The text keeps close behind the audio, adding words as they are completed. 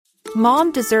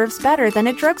Mom deserves better than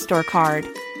a drugstore card.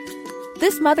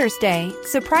 This Mother's Day,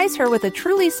 surprise her with a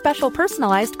truly special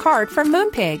personalized card from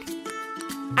Moonpig.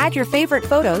 Add your favorite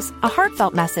photos, a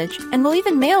heartfelt message, and we'll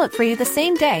even mail it for you the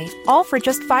same day, all for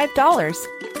just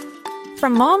 $5.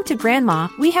 From mom to grandma,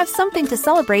 we have something to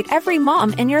celebrate every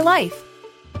mom in your life.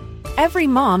 Every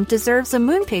mom deserves a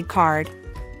Moonpig card.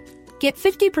 Get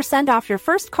 50% off your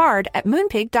first card at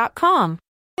moonpig.com.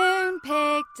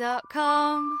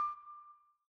 Moonpig.com.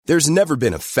 There's never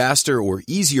been a faster or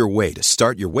easier way to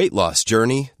start your weight loss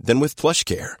journey than with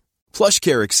PlushCare.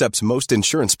 PlushCare accepts most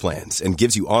insurance plans and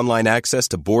gives you online access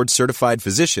to board-certified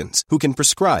physicians who can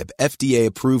prescribe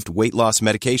FDA-approved weight loss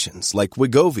medications like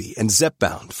Wegovy and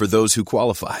Zepbound for those who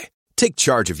qualify. Take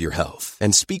charge of your health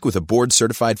and speak with a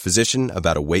board-certified physician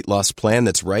about a weight loss plan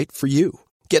that's right for you.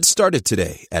 Get started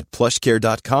today at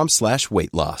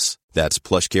plushcare.com/weight loss. That's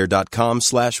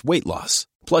plushcare.com/weight loss.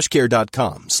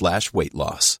 plushcare.com/weight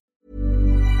loss.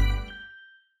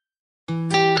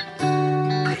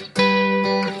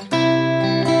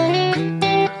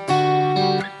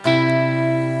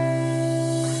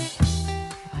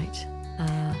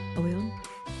 Are we on?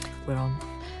 We're on.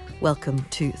 Welcome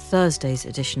to Thursday's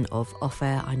edition of Off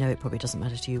Air. I know it probably doesn't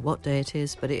matter to you what day it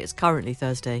is, but it is currently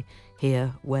Thursday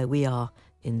here where we are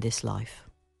in this life.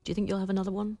 Do you think you'll have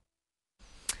another one?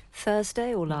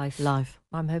 Thursday or live? Live.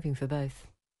 I'm hoping for both.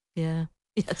 Yeah.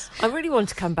 Yes. I really want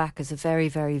to come back as a very,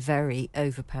 very, very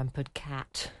over-pampered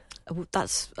cat. Well,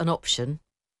 that's an option.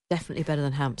 Definitely better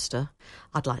than hamster.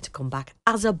 I'd like to come back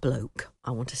as a bloke.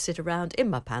 I want to sit around in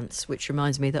my pants, which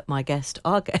reminds me that our guest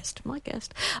is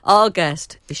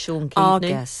Shaun Keaveny. Our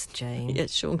guest, Jane.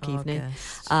 Yes, Shaun Keaveny,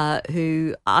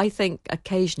 who I think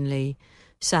occasionally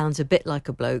sounds a bit like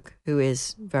a bloke who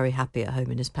is very happy at home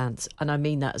in his pants. And I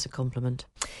mean that as a compliment.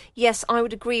 Yes, I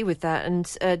would agree with that. And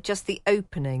just the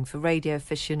opening for radio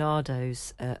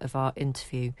aficionados of our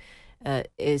interview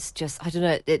is just, I don't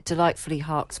know, it delightfully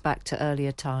harks back to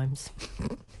earlier times.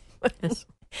 Yes.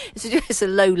 It's a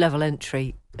low-level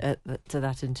entry to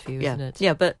that interview, isn't it?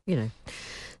 Yeah, but, you know,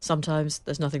 sometimes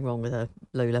there's nothing wrong with a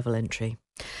low-level entry.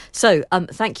 So,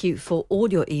 thank you for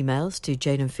all your emails to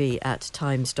Jane and Fee at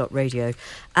times.radio.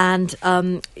 And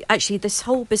actually, this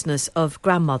whole business of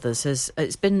grandmothers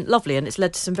it's been lovely, and it's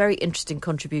led to some very interesting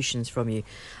contributions from you.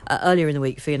 Earlier in the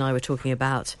week, Fee and I were talking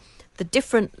about the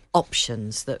different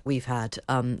options that we've had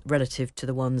relative to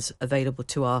the ones available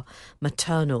to our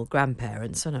maternal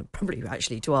grandparents, and probably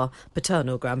actually to our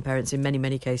paternal grandparents in many,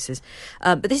 many cases.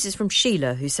 But this is from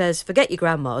Sheila, who says, forget your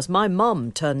grandmas. My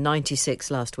mum turned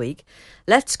 96 last week,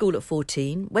 left school at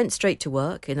 14, went straight to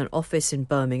work in an office in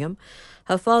Birmingham.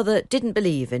 Her father didn't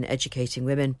believe in educating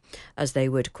women, as they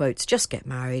would, quotes, just get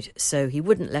married, so he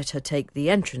wouldn't let her take the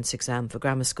entrance exam for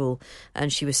grammar school,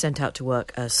 and she was sent out to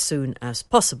work as soon as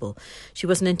possible. She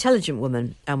was an intelligent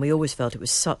woman, and we always felt it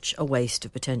was such a waste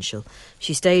of potential.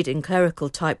 She stayed in clerical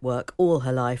type work all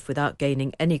her life without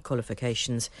gaining any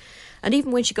qualifications, and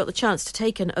even when she got the chance to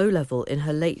take an O-level in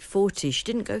her late 40s, she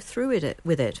didn't go through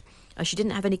with it, as she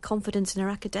didn't have any confidence in her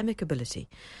academic ability.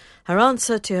 Her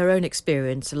answer to her own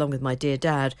experience, along with my dear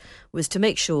dad, was to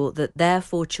make sure that their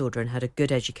 4 children had a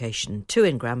good education, 2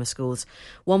 in grammar schools,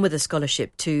 1 with a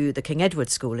scholarship to the King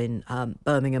Edward School in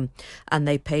Birmingham, and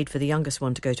they paid for the youngest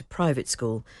one to go to private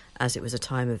school, as it was a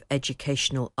time of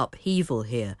educational upheaval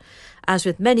here. As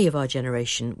with many of our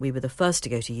generation, we were the first to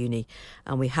go to uni,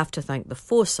 and we have to thank the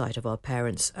foresight of our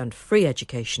parents and free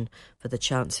education for the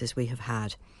chances we have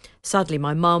had. Sadly,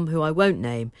 my mum, who I won't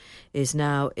name, is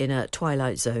now in a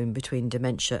twilight zone between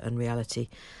dementia and reality,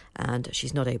 and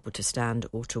she's not able to stand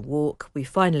or to walk. We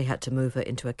finally had to move her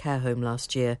into a care home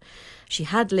last year. She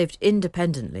had lived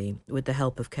independently with the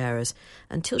help of carers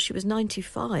until she was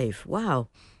 95. Wow.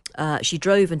 She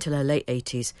drove until her late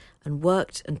 80s and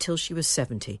worked until she was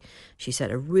 70. She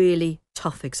set a really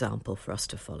tough example for us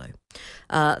to follow.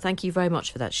 Thank you very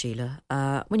much for that, Sheila.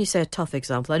 When you say a tough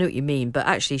example, I know what you mean, but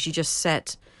actually she just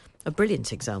set a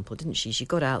brilliant example, didn't she? She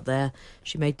got out there,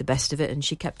 she made the best of it, and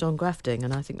she kept on grafting,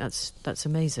 and I think that's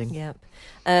amazing. Yep.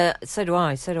 So do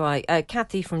I.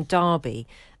 Kathy from Derby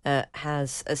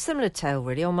has a similar tale,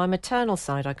 really. On my maternal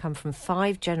side, I come from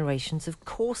 5 generations of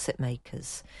corset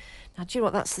makers. Now, do you know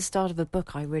what? That's the start of a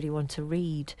book I really want to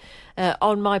read.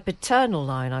 On my paternal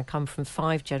line, I come from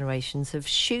 5 generations of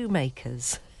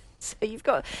shoemakers. So you've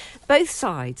got both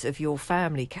sides of your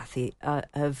family, Kathy,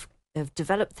 have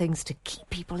developed things to keep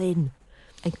people in.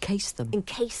 Encase them,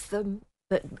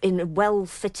 but in a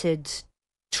well-fitted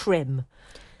trim.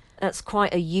 That's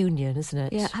quite a union, isn't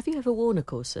it? Yeah. Have you ever worn a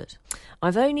corset?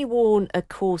 I've only worn a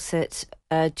corset.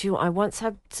 I once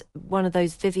had one of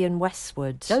those Vivienne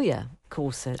Westwood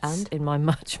corsets in my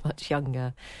much, much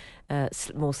younger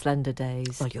more slender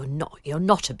days. Well, you're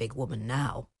not a big woman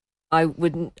now. I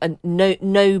wouldn't.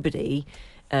 Nobody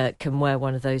can wear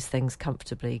one of those things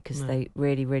comfortably because they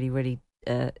really, really, really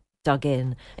dug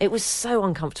in. It was so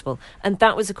uncomfortable, and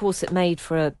that was a corset made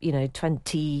for a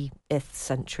 20th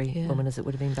century woman, as it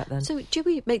would have been back then. So, do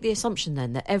we make the assumption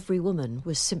then that every woman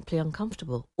was simply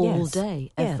uncomfortable all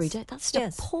day, every day? That's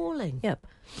appalling. Yep.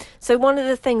 So, one of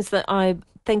the things that I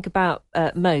think about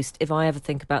most, if I ever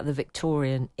think about the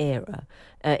Victorian era,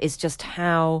 is just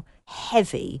how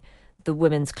heavy the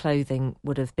women's clothing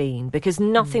would have been, because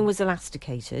nothing was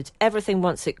elasticated. Everything,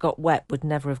 once it got wet, would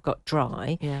never have got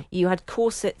dry. Yeah. You had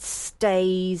corsets,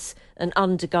 stays, an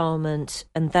undergarment,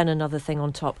 and then another thing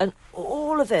on top, and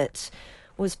all of it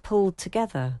was pulled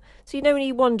together. So when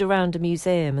you wander around a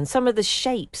museum, and some of the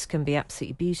shapes can be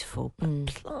absolutely beautiful,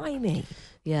 but blimey.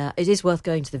 Yeah, it is worth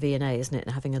going to the V&A, isn't it,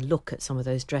 and having a look at some of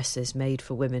those dresses made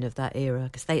for women of that era,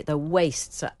 because their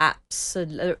waists are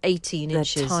absolutely 18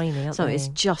 inches. They're tiny, aren't so they? it's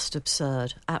just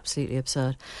absurd, absolutely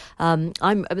absurd.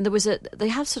 They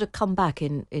have sort of come back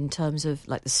in terms of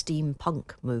like the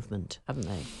steampunk movement, haven't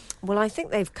they? Well, I think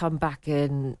they've come back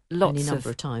in lots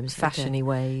of times, fashiony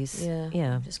ways.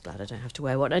 Yeah. I'm just glad I don't have to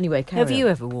wear one. Anyway, have you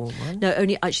ever worn one? No,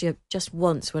 only actually just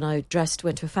once when I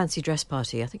went to a fancy dress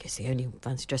party. I think it's the only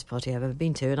fancy dress party I've ever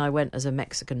been to, and I went as a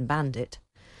Mexican bandit.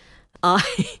 By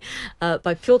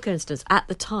pure coincidence, at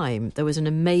the time, there was an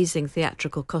amazing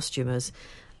theatrical costumers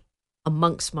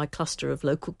amongst my cluster of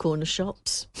local corner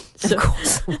shops. So, of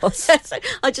course it was.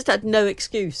 I just had no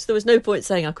excuse. There was no point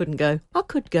saying I couldn't go. I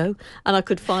could go, and I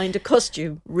could find a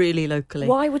costume really locally.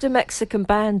 Why would a Mexican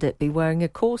bandit be wearing a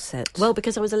corset? Well,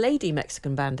 because I was a lady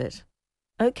Mexican bandit.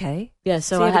 Okay. Yeah,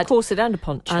 so I had a corset and a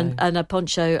poncho. And a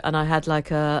poncho, and I had like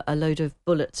a load of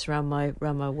bullets around my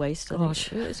waist.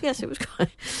 Gosh. It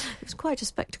was quite a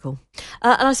spectacle.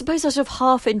 And I suppose I sort of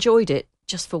half enjoyed it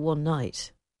just for one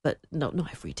night. But not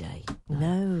every day.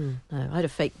 No. I had a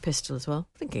fake pistol as well.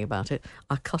 Thinking about it,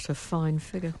 I cut a fine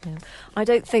figure. Yeah. I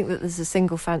don't think that there's a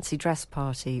single fancy dress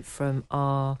party from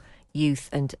our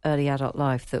youth and early adult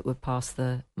life that would pass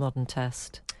the modern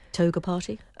test. Toga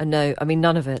party? No, I mean,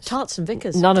 none of it. Tarts and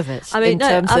Vickers? None of it. In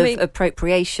terms of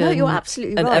appropriation. No, you're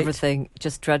absolutely and right. Everything.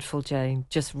 Just dreadful, Jane.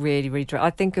 Just really, really dreadful.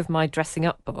 I think of my dressing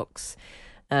up box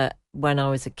when I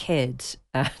was a kid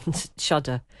and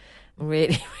shudder. Really,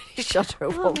 really shudder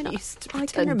at what we used to I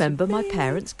can remember my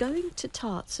parents going to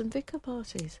tarts and vicar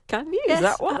parties. Can you? Yes, Is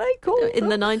that what they called in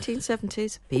them? the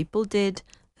 1970s, people did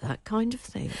that kind of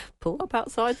thing. Pull up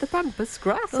outside the pampas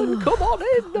grass and come on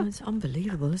in. Oh, it's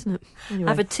unbelievable, isn't it? Anyway.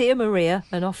 Have a Tia Maria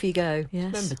and off you go.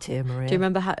 Yes. Remember Tia Maria? Do you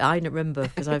remember how... I remember,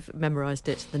 because I've memorised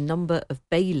it, the number of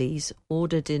Baileys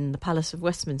ordered in the Palace of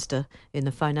Westminster in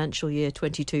the financial year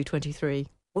 22-23.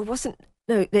 Well, it wasn't...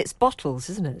 No, it's bottles,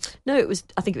 isn't it? No,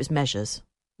 I think it was measures.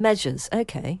 Measures,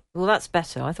 okay. Well, that's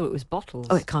better. I thought it was bottles.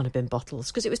 Oh, it can't have been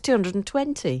bottles, because it was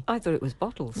 220. I thought it was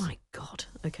bottles. My God.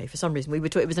 Okay, for some reason,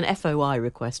 it was an FOI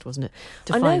request, wasn't it?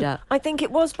 To find out. I think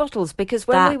it was bottles, because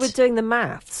when we were doing the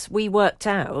maths, we worked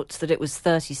out that it was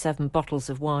 37 bottles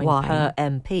of wine per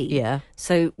MP. Yeah.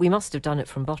 So we must have done it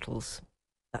from bottles.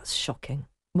 That's shocking.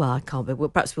 Well, I can't,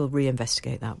 but perhaps we'll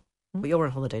reinvestigate that. But you're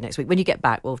on holiday next week. When you get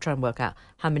back, we'll try and work out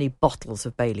how many bottles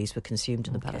of Baileys were consumed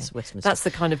in the Palace of Westminster. That's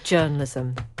the kind of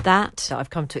journalism that I've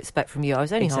come to expect from you. I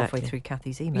was only halfway through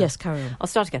Kathy's email. Yes, carry on. I'll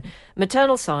start again.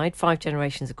 Maternal side, 5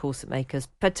 generations of corset makers.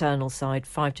 Paternal side,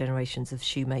 5 generations of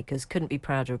shoemakers. Couldn't be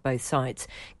prouder of both sides.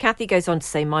 Kathy goes on to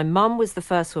say, my mum was the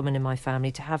first woman in my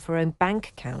family to have her own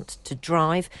bank account, to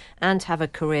drive and have a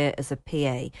career as a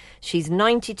PA. She's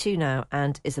 92 now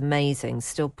and is amazing,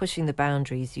 still pushing the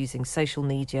boundaries using social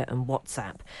media and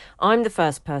WhatsApp. I'm the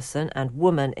first person and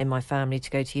woman in my family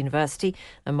to go to university,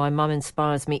 and my mum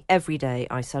inspires me every day.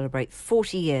 I celebrate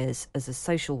 40 years as a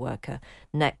social worker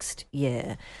next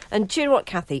year. And do you know what,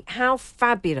 Kathy? How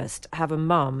fabulous to have a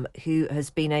mum who has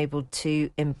been able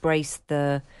to embrace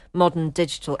the modern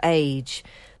digital age,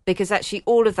 because actually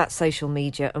all of that social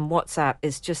media and WhatsApp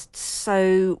is just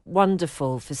so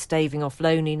wonderful for staving off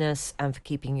loneliness and for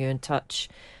keeping you in touch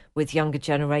with younger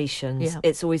generations. Yeah.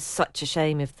 It's always such a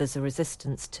shame if there's a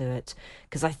resistance to it,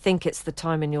 because I think it's the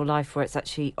time in your life where it's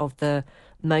actually of the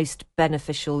most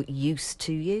beneficial use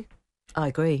to you. I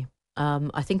agree.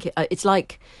 I think it's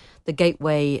like the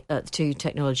gateway to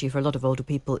technology for a lot of older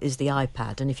people is the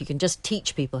iPad. And if you can just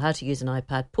teach people how to use an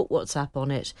iPad, put WhatsApp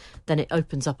on it, then it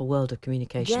opens up a world of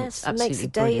communication. Yes, it's absolutely it makes the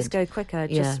brilliant. days go quicker.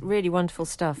 Just really wonderful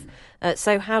stuff.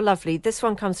 So how lovely. This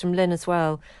one comes from Lynn as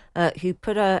well. who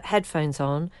put her headphones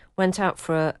on, went out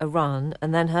for a run,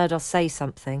 and then heard us say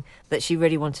something that she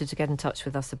really wanted to get in touch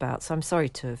with us about. So I'm sorry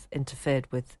to have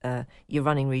interfered with your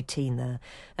running routine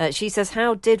there. She says,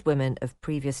 how did women of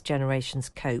previous generations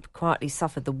cope? Quietly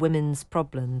suffered the women's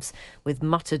problems with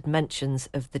muttered mentions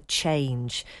of the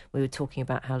change. We were talking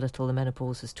about how little the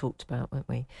menopause was talked about, weren't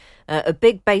we? A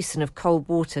big basin of cold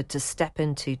water to step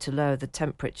into to lower the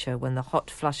temperature when the hot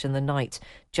flush in the night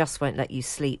just won't let you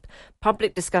sleep.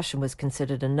 Public discussion was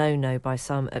considered a no-no by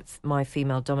some at my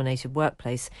female-dominated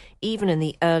workplace, even in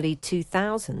the early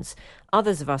 2000s.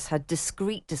 Others of us had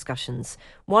discreet discussions.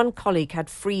 One colleague had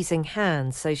freezing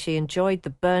hands, so she enjoyed the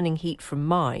burning heat from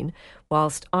mine,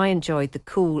 whilst I enjoyed the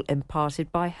cool imparted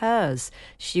by hers.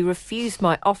 She refused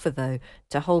my offer, though,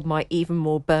 to hold my even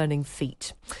more burning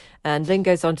feet. And Lynn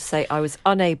goes on to say, I was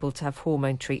unable to have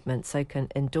hormone treatment, so can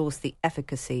endorse the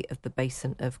efficacy of the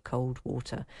basin of cold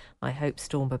water. I hope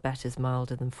Storm Babette is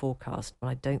milder than forecast, but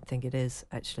I don't think it is,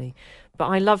 actually. But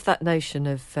I love that notion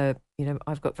of,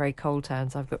 I've got very cold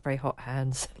hands, I've got very hot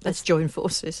hands. Let's join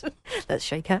forces. Let's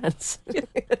shake hands.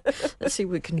 Let's see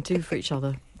what we can do for each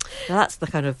other. Now, that's the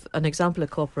kind of an example of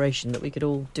cooperation that we could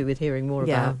all do with hearing more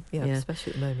about. Yeah,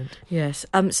 especially at the moment. Yes.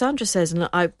 Sandra says, and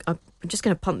I'm just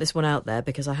going to punt this one out there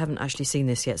because I haven't actually seen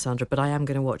this yet, Sandra, but I am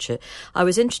going to watch it. I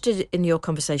was interested in your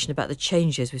conversation about the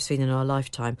changes we've seen in our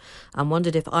lifetime and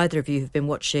wondered if either of you have been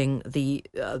watching the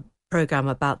programme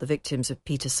about the victims of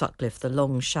Peter Sutcliffe, The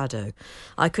Long Shadow.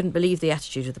 I couldn't believe the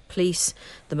attitude of the police.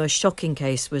 The most shocking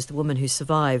case was the woman who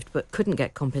survived but couldn't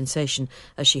get compensation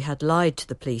as she had lied to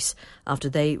the police after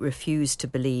they refused to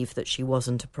believe that she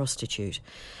wasn't a prostitute.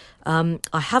 I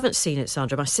haven't seen it,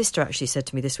 Sandra. My sister actually said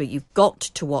to me this week, you've got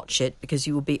to watch it because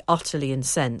you will be utterly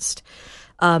incensed.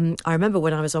 I remember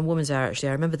when I was on Woman's Hour, actually,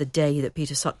 I remember the day that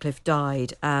Peter Sutcliffe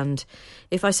died. And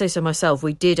if I say so myself,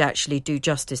 we did actually do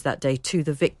justice that day to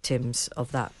the victims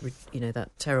of that, that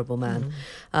terrible man.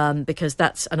 Because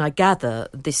and I gather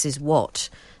this is what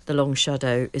The Long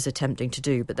Shadow is attempting to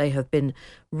do. But they have been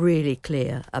really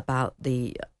clear about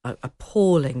the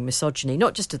appalling misogyny,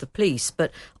 not just of the police,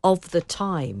 but of the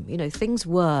time. Things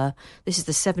were, this is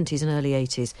the 70s and early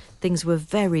 80s, things were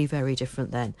very, very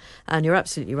different then. And you're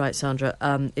absolutely right, Sandra.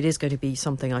 It is going to be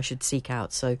something I should seek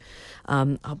out. So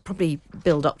I'll probably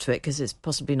build up to it because it's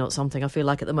possibly not something I feel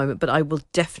like at the moment, but I will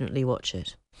definitely watch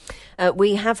it.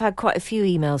 We have had quite a few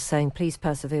emails saying, please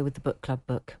persevere with the book club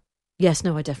book. Yes,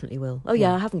 no, I definitely will. Oh,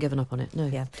 yeah, I haven't given up on it. No,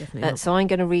 yeah, definitely not. So I'm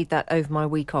going to read that over my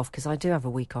week off because I do have a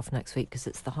week off next week because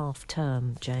it's the half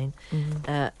term, Jane.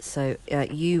 So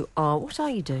you are, what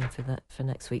are you doing for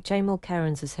next week? Jane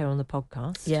Mulcairns is here on the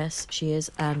podcast. Yes, she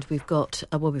is. And we've got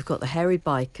the Hairy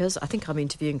Bikers. I think I'm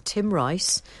interviewing Tim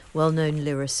Rice, well-known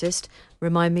lyricist.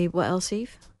 Remind me, what else,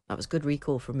 Eve? That was good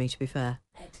recall from me, to be fair.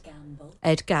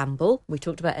 Ed Gamble. We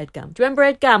talked about Ed Gamble. Do you remember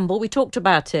Ed Gamble? We talked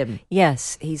about him.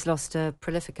 Yes, he's lost a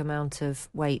prolific amount of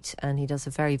weight and he does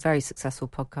a very, very successful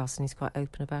podcast and he's quite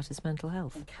open about his mental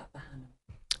health.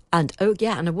 And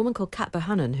a woman called Kat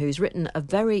Bohannon who's written a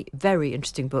very, very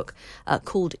interesting book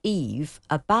called Eve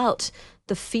about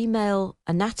the female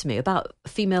anatomy, about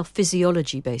female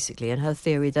physiology, basically, and her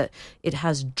theory that it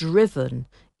has driven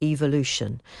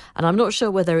evolution. And I'm not sure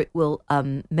whether it will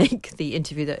make the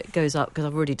interview that goes up, because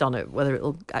I've already done it, whether it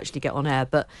will actually get on air,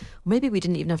 but maybe we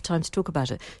didn't even have time to talk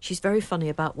about it. She's very funny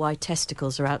about why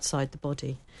testicles are outside the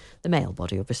body, the male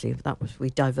body, obviously. We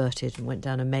diverted and went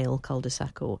down a male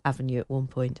cul-de-sac or avenue at one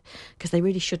point, because they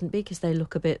really shouldn't be, because they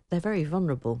look they're very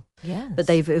vulnerable. Yes. But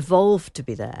they've evolved to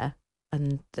be there,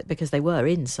 and because they were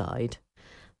inside.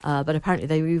 But apparently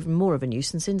they were even more of a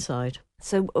nuisance inside.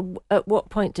 So at what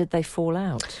point did they fall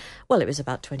out? Well, it was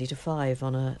about 20 to 5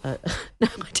 on a... No, I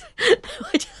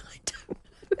don't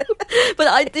know.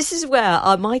 But this is where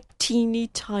my teeny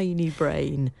tiny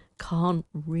brain can't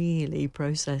really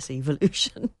process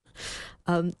evolution.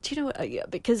 Do you know what?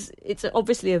 Because it's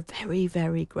obviously a very,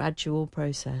 very gradual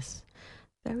process.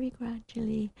 Very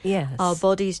gradually. Yes. Our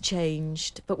bodies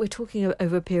changed, but we're talking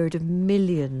over a period of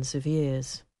millions of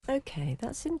years. Okay,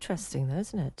 that's interesting though,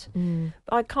 isn't it? Mm.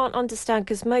 I can't understand,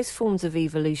 because most forms of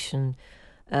evolution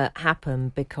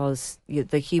happen because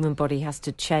the human body has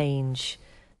to change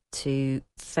to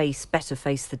better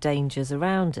face the dangers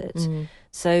around it.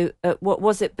 So what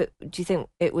was it, but do you think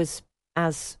it was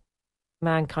as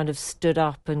man kind of stood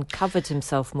up and covered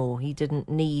himself more. He didn't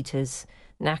need his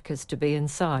knackers to be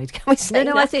inside. Can we say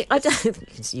No, knackers? I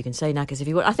don't. You can say knackers if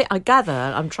you want. I gather.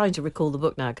 I'm trying to recall the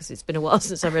book now because it's been a while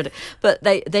since I read it. But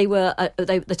they were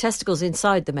the testicles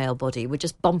inside the male body were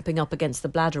just bumping up against the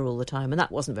bladder all the time, and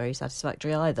that wasn't very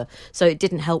satisfactory either. So it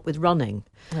didn't help with running.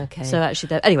 Okay. So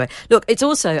actually, anyway, look, it's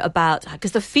also about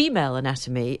because the female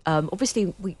anatomy.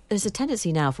 Obviously, there's a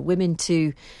tendency now for women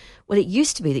to. Well, it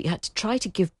used to be that you had to try to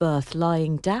give birth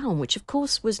lying down, which, of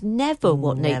course, was never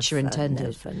what nature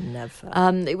intended. Never.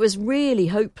 It was really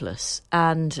hopeless,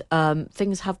 and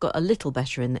things have got a little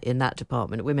better in that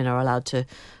department. Women are allowed to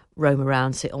roam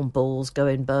around, sit on balls, go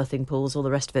in birthing pools, all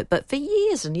the rest of it. But for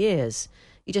years and years,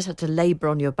 you just had to labour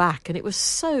on your back, and it was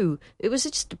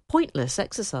just a pointless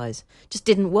exercise. It just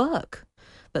didn't work.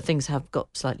 But things have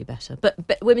got slightly better. But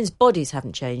women's bodies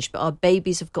haven't changed, but our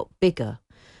babies have got bigger.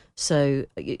 So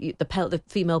the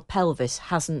female pelvis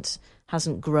hasn't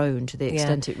grown to the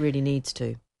extent it really needs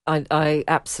to. I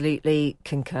absolutely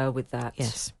concur with that.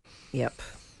 Yes. Yep.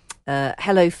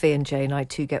 Hello, Fee and Jane. I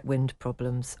too get wind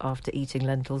problems after eating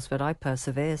lentils, but I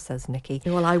persevere, says Nikki.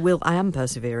 Well, I am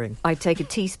persevering. I take a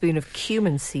teaspoon of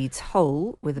cumin seeds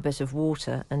whole with a bit of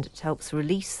water, and it helps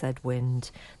release said wind.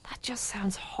 That just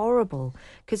sounds horrible,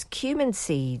 because cumin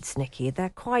seeds, Nikki, they're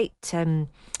quite,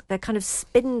 they're kind of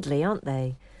spindly, aren't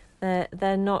they?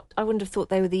 They're not. I wouldn't have thought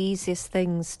they were the easiest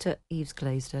things to. Eve's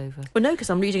glazed over. Well, no, because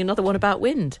I'm reading another one about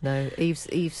wind. No, Eve's.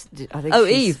 I think.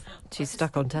 Eve. She's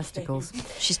stuck on testicles.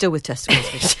 She's still with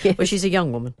testicles. Well, she's a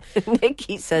young woman.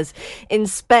 Nikki says, in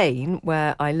Spain,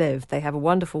 where I live, they have a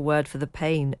wonderful word for the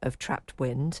pain of trapped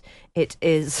wind. It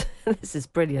is. This is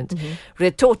brilliant.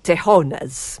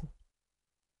 Retortejones.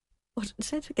 What?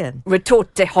 Say it again.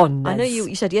 Retortejones. I know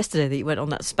you said yesterday that you went on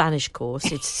that Spanish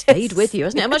course. It's stayed with you,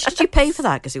 hasn't it? How much did you pay for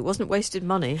that? Because it wasn't wasted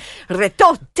money.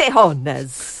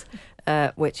 Retortejones,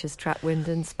 which is trap wind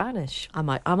in Spanish. I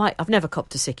might. I've never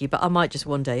copped a sickie, but I might just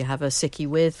one day have a sickie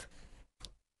with.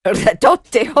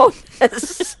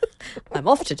 Retortejones. I'm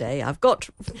off today. I've got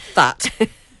that.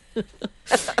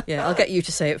 Yeah, I'll get you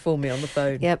to say it for me on the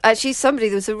phone. Yeah, actually,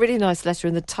 there was a really nice letter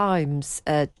in the Times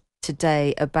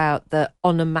today about the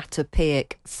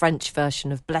onomatopoeic French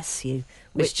version of bless you,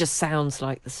 which just sounds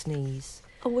like the sneeze.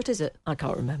 Oh, what is it? I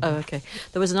can't remember. Oh, okay.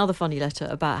 There was another funny letter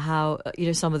about how,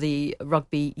 some of the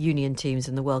rugby union teams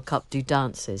in the World Cup do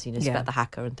dances, it's about the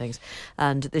haka and things.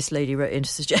 And this lady wrote in to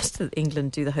suggest that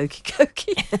England do the hokey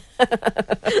cokey.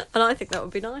 And I think that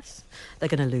would be nice. They're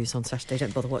going to lose on Saturday,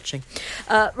 don't bother watching.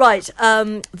 Right,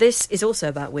 this is also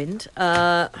about wind.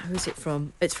 Who's it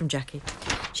from? It's from Jackie.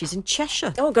 She's in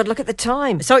Cheshire. Oh, God, look at the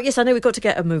time. So, yes, I know we've got to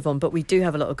get a move on, but we do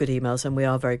have a lot of good emails, and we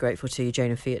are very grateful to you,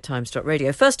 Jane and Fee at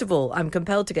Times.radio. First of all, I'm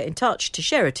compelled to get in touch to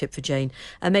share a tip for Jane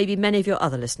and maybe many of your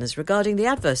other listeners regarding the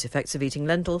adverse effects of eating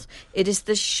lentils. It is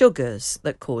the sugars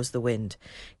that cause the wind.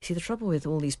 You see, the trouble with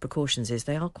all these precautions is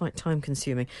they are quite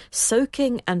time-consuming.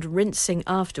 Soaking and rinsing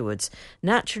afterwards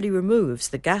naturally removes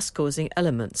the gas-causing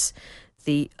elements.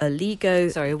 The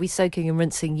oligo... Sorry, are we soaking and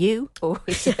rinsing you? Or are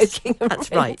we soaking and that's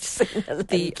right.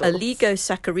 The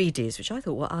oligosaccharides, which I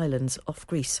thought were islands off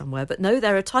Greece somewhere. But no,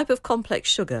 they're a type of complex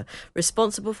sugar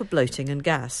responsible for bloating and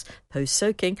gas.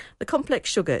 Post-soaking, the complex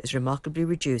sugar is remarkably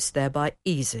reduced, thereby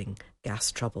easing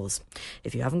gas troubles.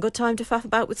 If you haven't got time to faff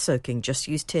about with soaking, just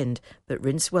use tinned, but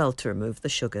rinse well to remove the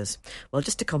sugars. Well,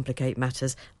 just to complicate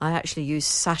matters, I actually use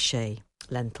sachet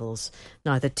lentils,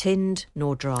 neither tinned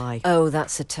nor dry. Oh,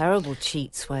 that's a terrible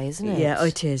cheat's way, isn't it? Yeah,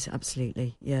 it is,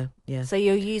 absolutely. Yeah. So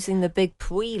you're using the big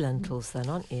Puy lentils then,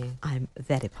 aren't you? I'm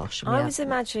very posh. I was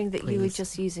imagining that you were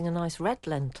just using a nice red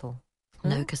lentil.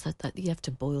 No, because you have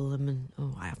to boil them, and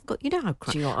I've got. You know how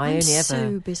Do you know what, I I'm only so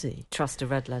ever busy. Trust a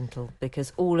red lentil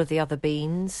because all of the other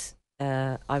beans.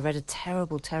 I read a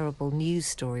terrible news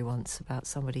story once about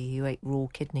somebody who ate raw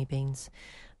kidney beans.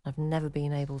 I've never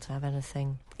been able to have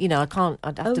anything. I can't.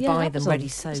 I'd have to buy them ready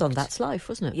soaked. It was on That's Life,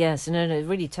 wasn't it? Yes, no,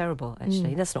 really terrible,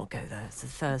 actually. Let's not go there. It's a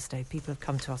Thursday. People have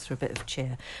come to us for a bit of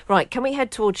cheer. Right, can we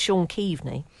head towards Shaun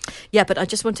Keaveny? Yeah, but I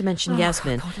just want to mention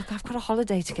Yasmin. God, look, I've got a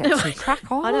holiday to get to.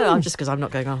 Crack on. I know, I'm just because I'm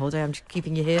not going on holiday. I'm just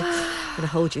keeping you here. I'm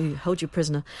going to hold you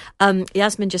prisoner.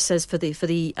 Yasmin just says for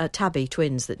the Tabby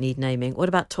twins that need naming, what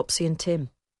about Topsy and Tim?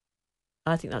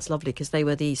 I think that's lovely because they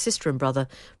were the sister and brother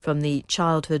from the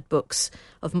childhood books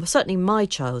of certainly my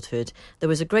childhood. There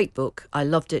was a great book. I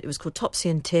loved it. It was called Topsy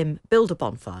and Tim Build a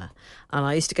Bonfire. And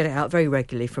I used to get it out very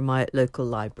regularly from my local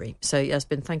library. So,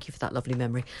 Yasmin, thank you for that lovely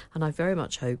memory. And I very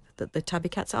much hope that the tabby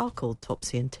cats are called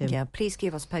Topsy and Tim. Yeah, please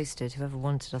keep us posted, whoever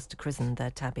wanted us to christen their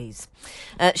tabbies.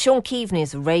 Shaun Keaveny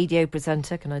is a radio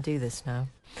presenter. Can I do this now?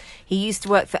 He used to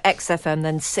work for XFM,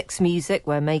 then Six Music,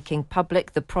 where making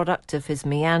public the product of his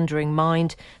meandering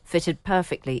mind fitted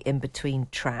perfectly in between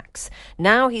tracks.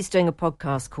 Now he's doing a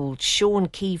podcast called Shaun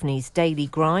Keaveny's Daily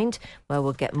Grind, where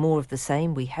we'll get more of the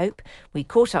same, we hope. We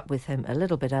caught up with him a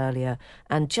little bit earlier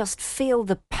and just feel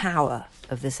the power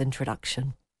of this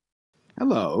introduction.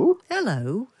 Hello.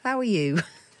 Hello, how are you?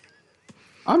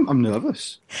 I'm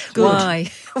nervous.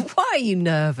 Why? Why are you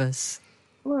nervous?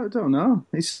 Well, I don't know.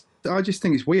 I just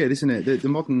think it's weird, isn't it?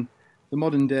 The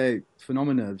modern day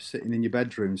phenomena of sitting in your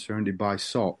bedroom surrounded by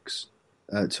socks,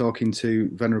 talking to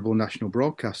venerable national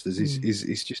broadcasters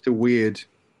is just a weird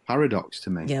paradox to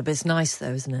me. Yeah, but it's nice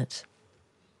though, isn't it?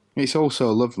 It's also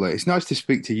lovely. It's nice to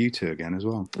speak to you two again as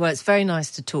well. Well, it's very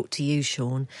nice to talk to you,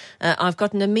 Shaun. I've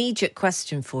got an immediate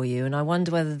question for you, and I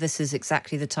wonder whether this is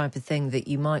exactly the type of thing that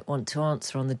you might want to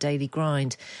answer on the Daily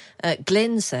Grind.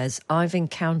 Glyn says, I've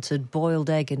encountered boiled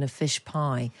egg in a fish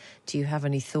pie. Do you have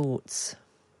any thoughts?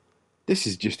 This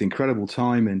is just incredible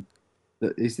timing.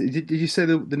 Did you say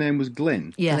the name was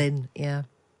Glyn? Yeah. Glyn, yeah.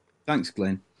 Thanks,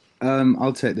 Glyn.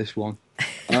 I'll take this one.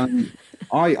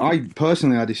 I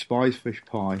personally, I despise fish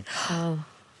pie. Oh,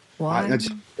 why?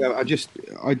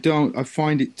 I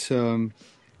find it,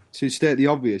 to state the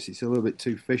obvious, it's a little bit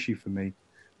too fishy for me.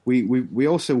 We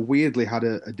also weirdly had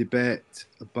a debate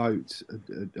about,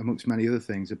 amongst many other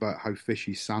things, about how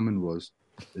fishy salmon was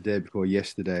the day before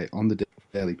yesterday on the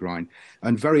Daily Grind.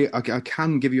 And I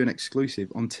can give you an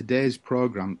exclusive. On today's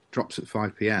programme, drops at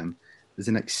 5 p.m, there's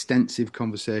an extensive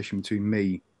conversation between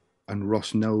me and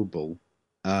Ross Noble,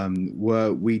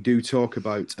 where we do talk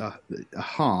about a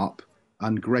harp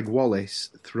and Greg Wallace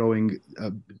throwing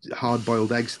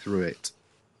hard-boiled eggs through it.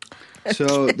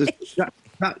 So that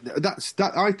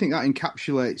I think that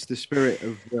encapsulates the spirit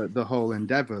of the whole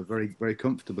endeavour very, very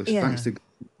comfortably. So thanks to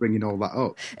bringing all that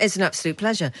up. It's an absolute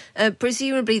pleasure.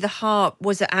 Presumably the harp,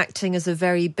 was it acting as a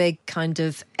very big kind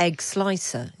of egg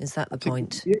slicer? Is that the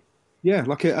point? Yeah,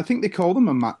 like I think they call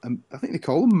them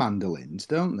mandolins,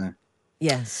 don't they?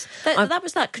 Yes. That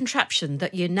was that contraption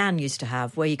that your nan used to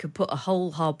have where you could put a whole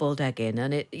hard-boiled egg in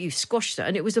and you squashed it.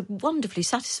 And it was a wonderfully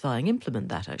satisfying implement,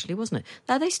 that, actually, wasn't it?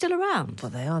 Are they still around? Well,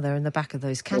 they are. They're in the back of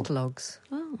those catalogues.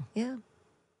 Oh. Yeah.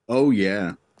 Oh,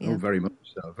 yeah. Oh, very much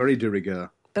so. Very de rigueur.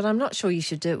 But I'm not sure you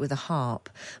should do it with a harp.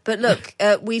 But look,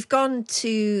 we've gone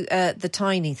to the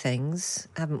tiny things,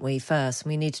 haven't we, first?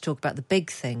 We need to talk about the big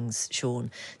things,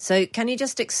 Shaun. So can you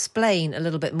just explain a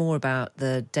little bit more about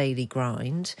the Daily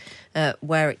Grind,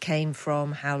 where it came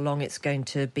from, how long it's going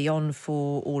to be on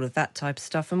for, all of that type of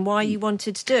stuff, and why you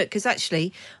wanted to do it? Because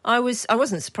actually, I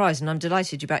wasn't surprised, and I'm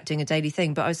delighted you're back doing a daily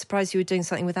thing, but I was surprised you were doing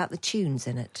something without the tunes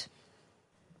in it.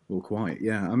 Well, quite,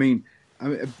 yeah. I mean,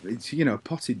 it's,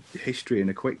 potted history in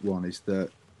a quick one is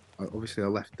that obviously I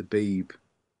left the Beeb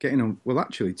getting on, well,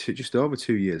 actually just over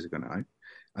 2 years ago now.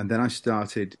 And then I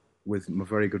started with my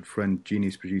very good friend,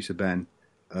 Genius producer Ben,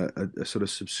 a sort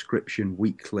of subscription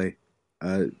weekly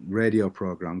radio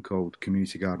program called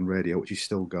Community Garden Radio, which is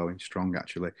still going strong,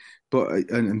 actually. But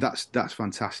and that's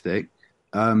fantastic.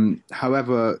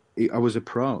 However, I was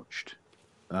approached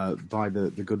by the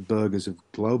good burgers of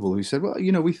Global, who said, well,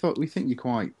 we think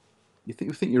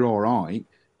we think you're all right,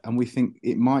 and we think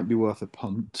it might be worth a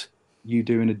punt, you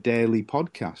doing a daily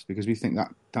podcast, because we think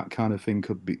that kind of thing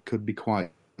could be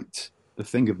quite the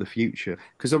thing of the future.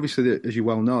 Because obviously, as you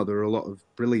well know, there are a lot of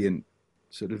brilliant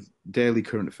sort of daily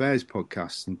current affairs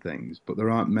podcasts and things, but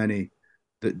there aren't many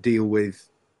that deal with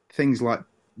things like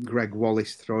Greg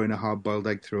Wallace throwing a hard-boiled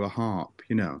egg through a harp,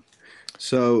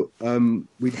 So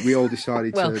we all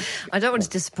decided well, I don't want to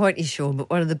disappoint you, Shaun, but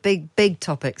one of the big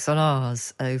topics on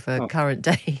ours over current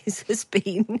days has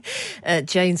been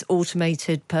Jane's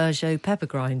automated Peugeot pepper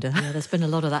grinder. Yeah, there's been a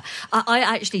lot of that. I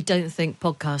actually don't think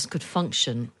podcasts could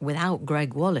function without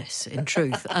Greg Wallace, in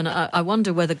truth. And I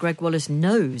wonder whether Greg Wallace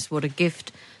knows what a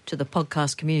gift to the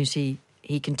podcast community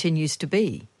he continues to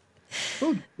be.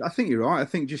 Well, I think you're right. I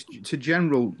think just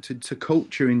to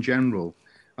culture in general,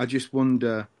 I just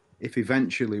wonder if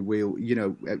eventually we'll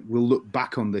look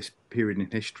back on this period in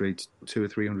history, 200 or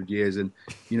 300 years, and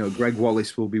Greg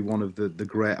Wallace will be one of the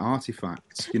great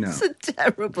artifacts. It's a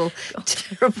terrible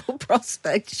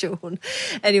prospect, Shaun.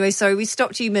 Anyway, sorry, we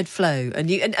stopped you mid-flow,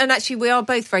 and actually we are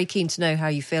both very keen to know how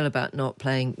you feel about not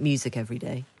playing music every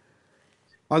day.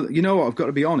 You know what? I've got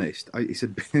to be honest. It's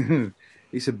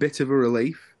a bit of a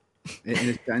relief in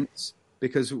a sense,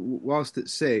 because whilst at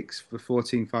 6 for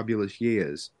 14 fabulous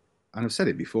years. And I've said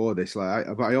it before this, but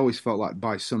I always felt like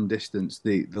by some distance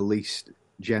the least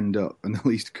genned up and the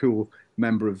least cool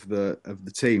member of the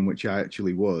team, which I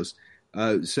actually was.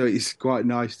 So it's quite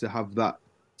nice to have that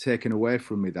taken away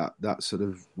from me that sort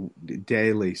of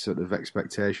daily sort of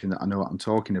expectation that I know what I'm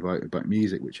talking about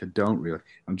music, which I don't really.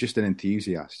 I'm just an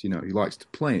enthusiast, who likes to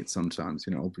play it sometimes,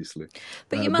 obviously.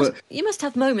 But you must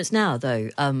have moments now, though,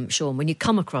 Shaun, when you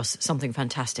come across something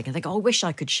fantastic and think, "Oh, I wish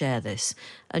I could share this,"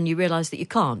 and you realise that you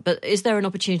can't. But is there an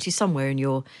opportunity somewhere in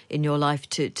your life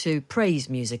to praise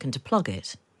music and to plug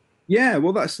it? Yeah,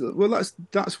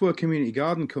 that's where Community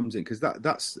Garden comes in, because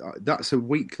that's a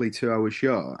weekly 2-hour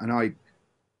show, and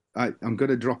I'm going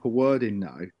to drop a word in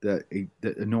now that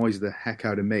annoys the heck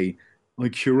out of me. I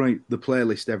curate the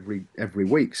playlist every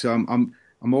week, so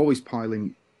I'm always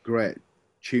piling great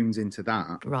tunes into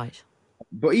that. Right.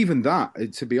 But even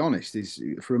that, to be honest, is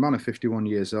for a man of 51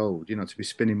 years old, to be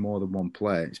spinning more than one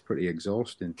play, it's pretty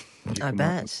exhausting. I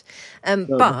bet.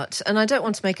 But, and I don't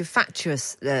want to make a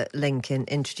fatuous link in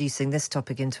introducing this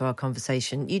topic into our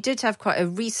conversation, you did have quite a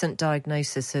recent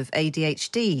diagnosis of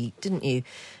ADHD, didn't you?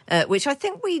 Which I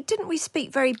think we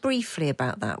speak very briefly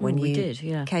about that when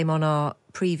you came on our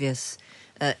previous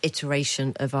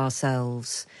iteration of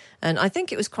ourselves. And I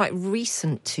think it was quite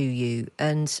recent to you.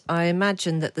 And I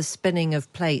imagine that the spinning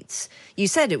of plates, you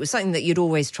said it was something that you'd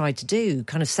always tried to do,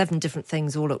 kind of 7 different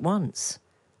things all at once.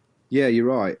 Yeah, you're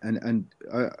right. And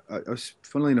I was,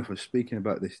 funnily enough, I was speaking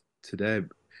about this today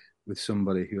with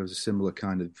somebody who has a similar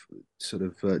kind of sort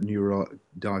of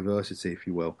neurodiversity, if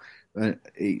you will. And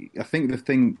I think the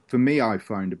thing for me I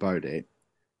found about it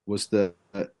was that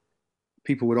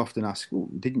people would often ask, "Oh,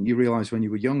 didn't you realise when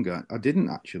you were younger?" I didn't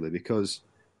actually, because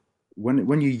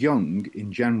when you're young,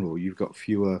 in general, you've got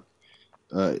fewer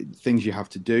things you have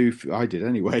to do. I did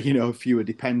anyway, fewer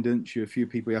dependents, a few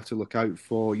people you have to look out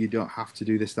for. You don't have to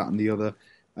do this, that, and the other.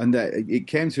 And it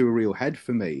came to a real head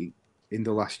for me in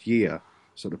the last year,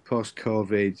 sort of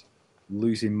post-COVID,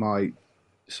 losing my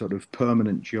sort of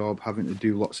permanent job, having to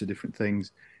do lots of different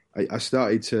things. I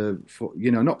started to,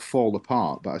 not fall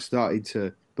apart, but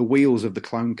the wheels of the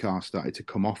clown car started to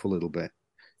come off a little bit.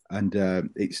 And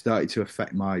it started to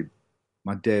affect my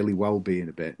daily well-being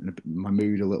a bit, and my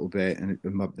mood a little bit, and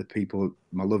the people,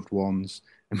 my loved ones,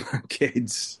 and my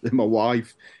kids, and my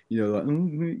wife. You're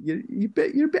a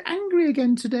bit angry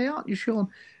again today, aren't you, Shaun?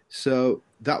 So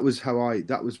that was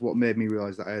what made me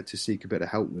realise that I had to seek a bit of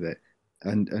help with it,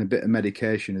 and a bit of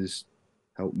medication has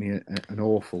helped me an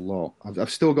awful lot. I've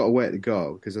still got a way to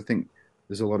go, because I think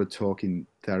there's a lot of talking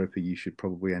therapy you should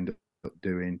probably end up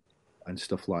doing and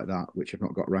stuff like that, which I've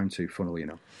not got around to, funnily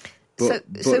enough. But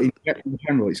in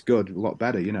general, it's good, a lot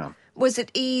better, Was it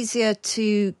easier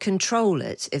to control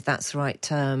it, if that's the right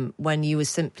term, when you were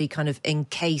simply kind of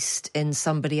encased in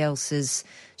somebody else's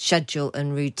schedule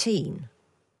and routine?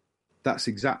 That's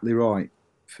exactly right,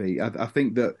 Fee. I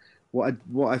think that what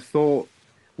I thought,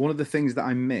 one of the things that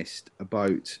I missed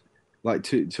about, like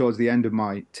towards the end of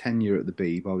my tenure at the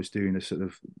Beeb, I was doing a sort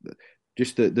of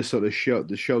just the sort of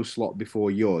show slot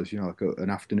before yours, like an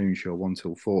afternoon show, 1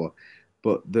 till 4.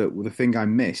 But the thing I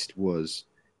missed was,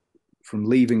 from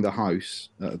leaving the house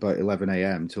at about 11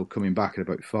 a.m. till coming back at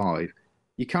about 5,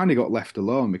 you kind of got left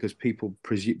alone, because people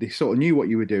they sort of knew what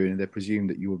you were doing, and they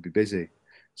presumed that you would be busy.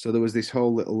 So there was this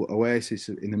whole little oasis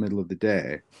in the middle of the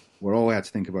day where all I had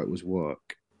to think about was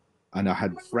work. And I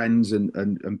had friends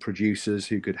and producers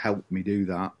who could help me do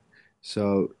that.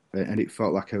 So, and it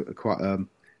felt like quite a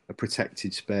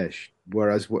protected space.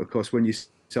 Whereas, of course, when you're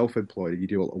self-employed and you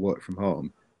do a lot of work from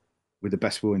home, with the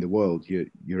best will in the world,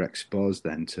 you're exposed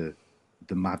then to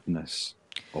the madness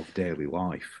of daily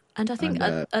life. And I think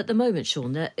at the moment,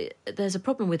 Shaun, there's a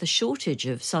problem with a shortage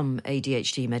of some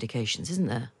ADHD medications, isn't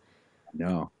there?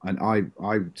 No, and I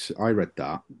read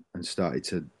that and started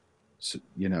to,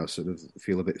 sort of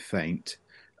feel a bit faint.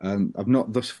 I've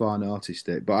not thus far noticed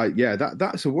it, but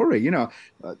that's a worry.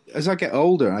 As I get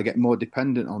older and I get more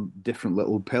dependent on different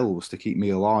little pills to keep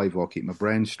me alive or keep my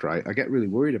brain straight, I get really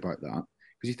worried about that.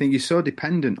 Because you think you're so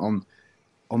dependent on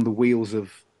the wheels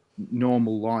of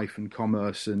normal life and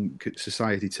commerce and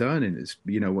society turning. It's,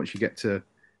 once you get to,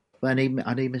 I need my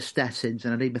statins,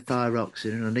 and I need my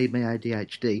thyroxine, and I need my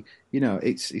ADHD.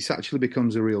 It's actually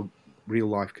becomes a real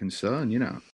life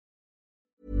concern.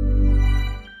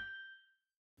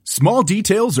 Small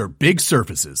details are big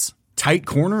surfaces. Tight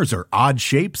corners are odd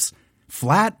shapes.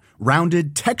 Flat,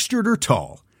 rounded, textured, or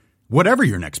tall. Whatever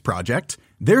your next project,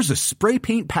 there's a spray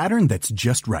paint pattern that's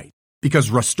just right. Because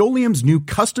Rust-Oleum's new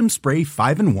Custom Spray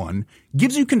 5-in-1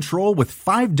 gives you control with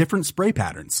 5 different spray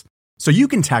patterns. So you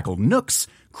can tackle nooks,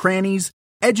 crannies,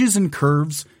 edges, and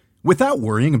curves without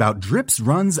worrying about drips,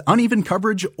 runs, uneven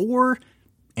coverage, or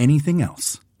anything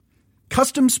else.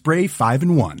 Custom Spray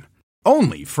 5-in-1.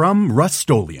 Only from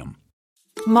Rust-Oleum.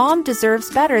 Mom deserves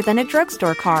better than a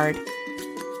drugstore card.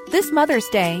 This Mother's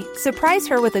Day, surprise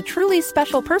her with a truly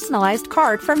special personalized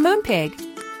card from Moonpig.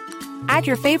 Add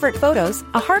your favorite photos,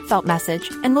 a heartfelt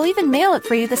message, and we'll even mail it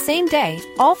for you the same day,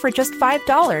 all for just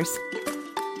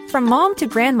 $5. From mom to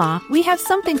grandma, we have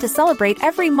something to celebrate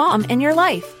every mom in your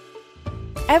life.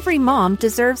 Every mom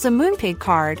deserves a Moonpig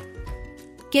card.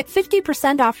 Get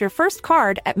 50% off your first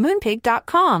card at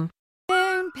moonpig.com.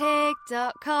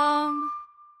 Moonpig.com.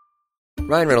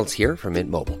 Ryan Reynolds here from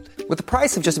Mint Mobile. With the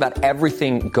price of just about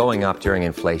everything going up during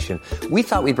inflation, we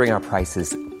thought we'd bring our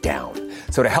prices down.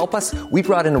 So to help us, we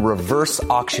brought in a reverse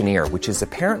auctioneer, which is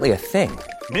apparently a thing.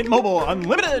 Mint Mobile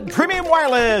Unlimited Premium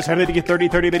Wireless. How to get 30,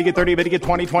 30, bit to get 30, bit to get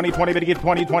 20, 20, 20, bit to get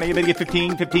 20, 20, bit to get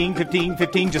 15, 15, 15,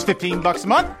 15, just $15 a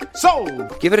month?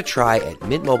 Sold! Give it a try at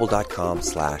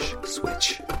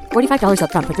mintmobile.com/switch. $45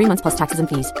 up front for 3 months plus taxes and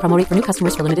fees. Promo rate for new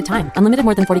customers for limited time. Unlimited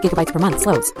more than 40 gigabytes per month.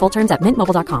 Slows full terms at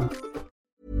mintmobile.com.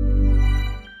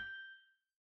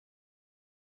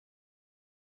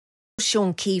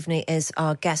 Shaun Keaveny is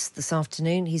our guest this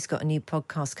afternoon. He's got a new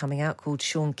podcast coming out called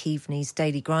Shaun Keaveny's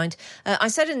Daily Grind. I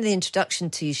said in the introduction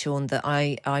to you, Shaun, that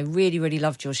I really, really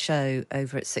loved your show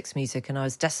over at Six Music, and I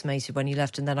was decimated when you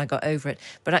left, and then I got over it.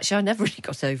 But actually, I never really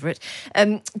got over it.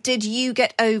 Did you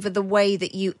get over the way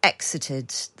that you exited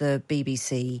the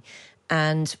BBC?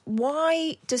 And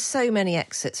why do so many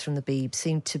exits from the BBC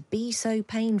seem to be so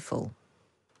painful?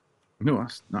 No,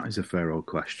 that is a fair old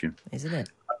question. Isn't it?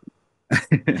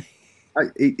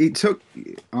 It took,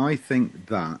 I think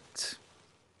that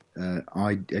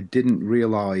I didn't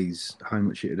realise how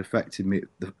much it had affected me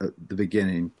at the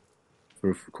beginning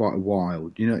for quite a while.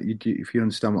 You know, if you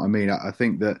understand what I mean, I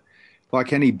think that,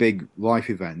 like any big life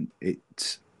event, it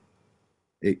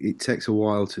takes a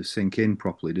while to sink in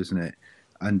properly, doesn't it?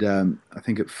 And I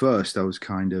think at first I was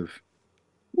kind of,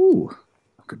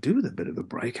 I could do with a bit of a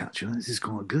break, actually. This is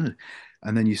quite good.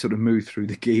 And then you sort of move through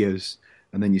the gears,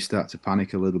 and then you start to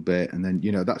panic a little bit. And then,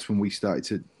 that's when we started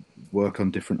to work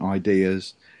on different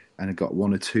ideas, and I got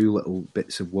one or two little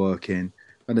bits of work in,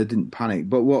 and I didn't panic.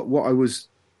 But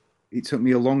it took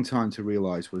me a long time to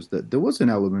realise was that there was an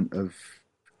element of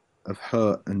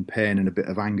hurt and pain and a bit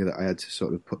of anger that I had to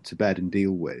sort of put to bed and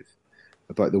deal with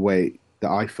about the way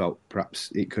that I felt perhaps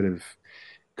it could have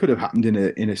happened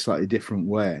in a slightly different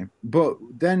way. But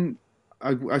then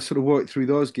I sort of worked through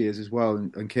those gears as well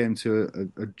and came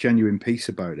to a genuine peace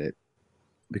about it,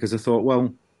 because I thought,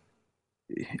 well,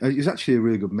 it was actually a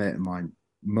really good mate of mine,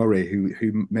 Murray,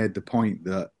 who made the point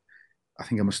that I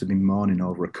think I must have been moaning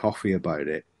over a coffee about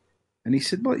it. And he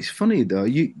said, well, it's funny though,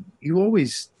 you've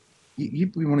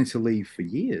been wanting to leave for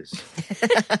years.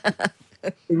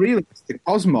 Really, it's the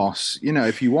cosmos,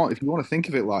 if you want to think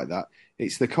of it like that,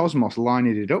 it's the cosmos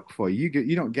lining it up for you.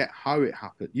 You don't get how it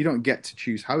happened. You don't get to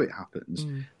choose how it happens.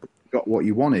 You got what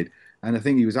you wanted. And I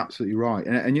think he was absolutely right.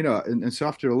 And so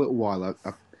after a little while,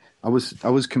 I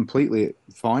was completely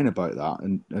fine about that,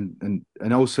 and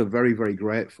also very, very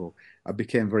grateful. I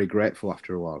became very grateful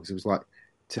after a while, because it was like,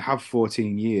 to have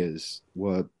 14 years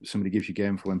where somebody gives you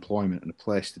gainful employment and a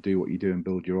place to do what you do and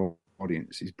build your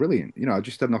audience is brilliant. I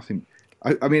just have nothing.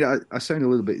 I mean, I sound a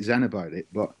little bit zen about it,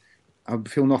 but I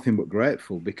feel nothing but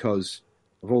grateful because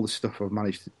of all the stuff I've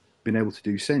been able to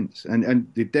do since.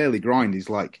 And the Daily Grind is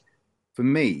like, for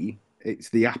me,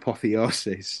 it's the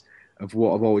apotheosis of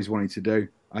what I've always wanted to do.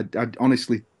 I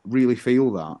honestly really feel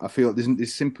that. I feel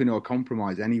there's simply no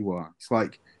compromise anywhere. It's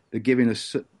like they're giving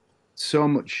us so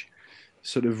much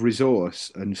sort of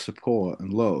resource and support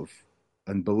and love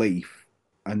and belief.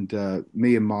 And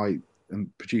me and my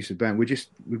producer Ben,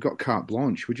 we've got carte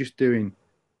blanche. We're just doing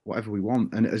whatever we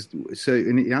want. And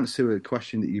in the answer to a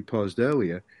question that you posed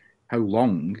earlier, how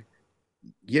long?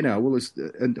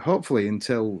 And hopefully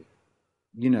until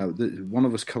one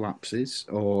of us collapses,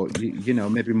 or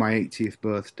maybe my 80th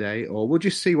birthday, or we'll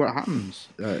just see what happens.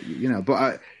 But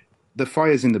the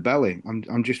fire's in the belly.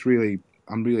 I'm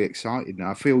really excited now.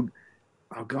 I feel,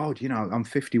 oh God, I'm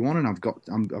 51 and I've got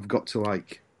to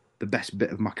like the best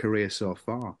bit of my career so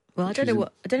far. Well, I don't know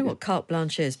what carte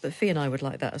blanche is, but Fee and I would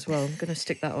like that as well. I'm going to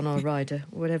stick that on our rider,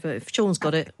 whatever. If Shaun's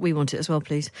got it, we want it as well,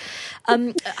 please.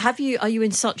 Are you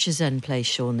in such a zen place,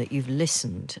 Shaun, that you've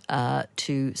listened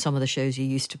to some of the shows you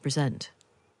used to present?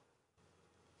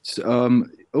 Yeah.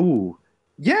 Oh,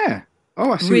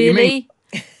 I see really?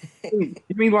 What you mean.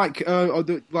 You mean like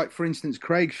for instance,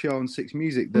 Craig's show on Six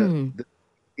Music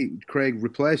Craig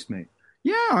replaced me.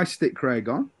 Yeah, I stick Craig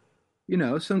on.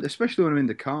 Especially when I'm in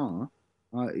the car.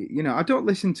 I don't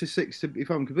listen to Six, if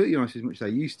I'm completely honest, as much as I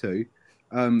used to.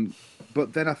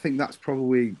 But then I think that's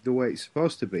probably the way it's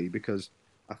supposed to be, because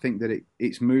I think that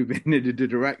it's moving in a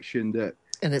direction that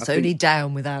And it's I only think,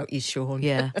 down without you, Shaun.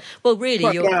 Yeah. Well, really,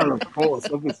 well, you're. yeah, of course,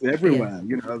 obviously everywhere.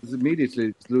 You know, immediately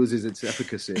it loses its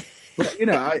efficacy. But you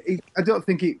know, I don't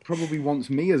think it probably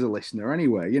wants me as a listener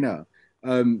anyway. You know,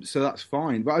 so that's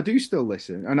fine. But I do still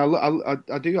listen, and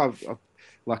I do have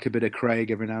like a bit of Craig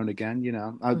every now and again. You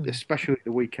know, especially at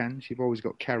the weekends. You've always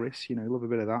got Keris. You know, love a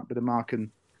bit of that, bit of Mark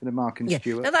and Yeah,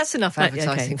 Stewart. now that's enough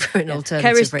advertising for an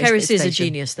alternative Keris, radio Keris is a station.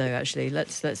 genius, though. Actually,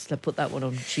 let's put that one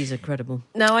on. She's incredible.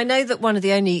 Now, I know that one of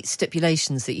the only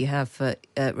stipulations that you have for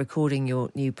recording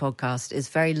your new podcast is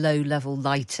very low-level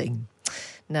lighting.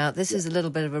 Now, this is a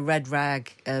little bit of a red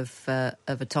rag of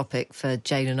a topic for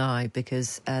Jane and I,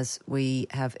 because as we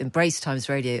have embraced Times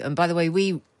Radio, and by the way,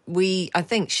 we I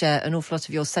think share an awful lot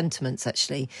of your sentiments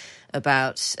actually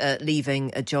about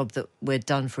leaving a job that we'd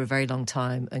done for a very long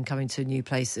time and coming to a new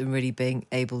place and really being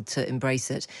able to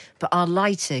embrace it. But our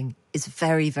lighting is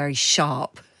very, very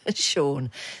sharp, Shaun.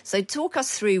 So talk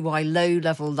us through why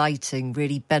low-level lighting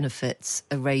really benefits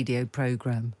a radio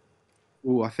programme.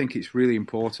 Oh, I think it's really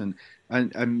important,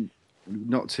 and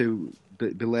not to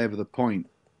belabor the point,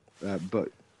 but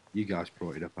you guys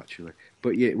brought it up actually.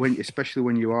 But yeah, especially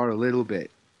when you are a little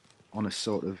bit on a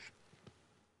sort of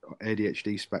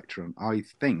ADHD spectrum, I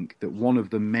think that one of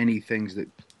the many things that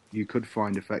you could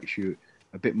find affects you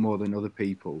a bit more than other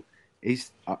people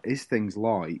is things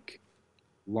like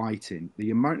lighting.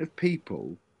 The amount of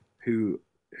people who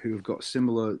have got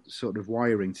similar sort of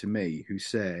wiring to me who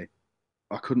say,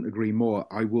 I couldn't agree more.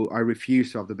 I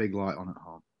refuse to have the big light on at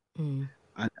home. And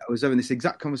I was having this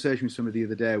exact conversation with somebody the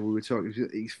other day. We were talking.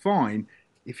 It's fine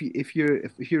if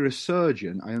you're a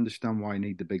surgeon. I understand why you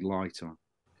need the big light on.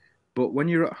 But when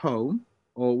you're at home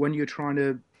or when you're trying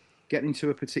to get into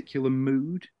a particular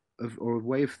mood or a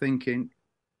way of thinking,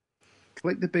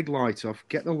 click the big light off.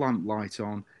 Get the lamp light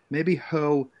on. Maybe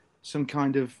hurl some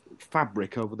kind of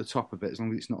fabric over the top of it, as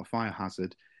long as it's not a fire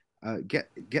hazard. Get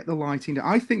the lighting.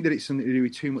 I think that it's something to do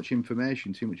with too much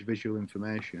information, too much visual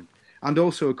information. And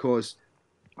also, of course,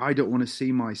 I don't want to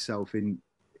see myself in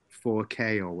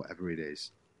 4K or whatever it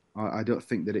is. I don't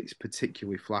think that it's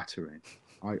particularly flattering.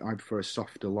 I prefer a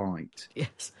softer light.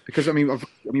 Yes. Because, I mean,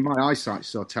 my eyesight's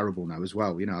so terrible now as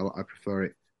well. You know, I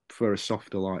prefer a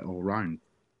softer light all round.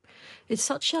 It's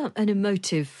such an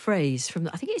emotive phrase from,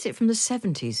 I think, is it from the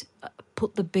 70s?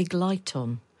 Put the big light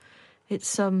on.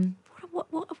 It's,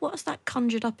 what has that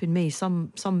conjured up in me?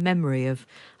 Some memory of,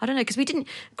 I don't know, because we didn't,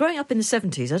 growing up in the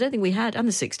 70s, I don't think we had, and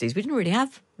the 60s, we didn't really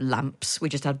have lamps. We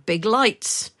just had big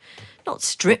lights. Not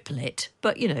strip lit,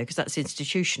 but, you know, because that's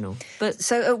institutional. But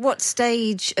so at what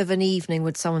stage of an evening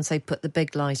would someone say, put the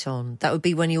big light on? That would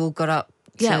be when you all got up.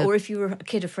 Yeah, or if you were a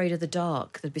kid afraid of the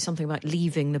dark, there'd be something about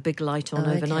leaving the big light on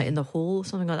overnight in the hall,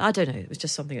 something like that. I don't know. It was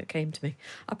just something that came to me.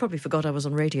 I probably forgot I was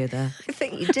on radio there. I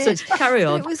think you did. So carry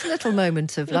on. It was a little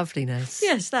moment of loveliness.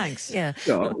 Yes, thanks. Yeah.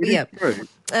 Yeah.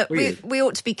 We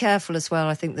ought to be careful as well.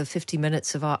 I think the 50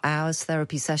 minutes of our hours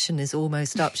therapy session is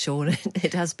almost up, Shaun.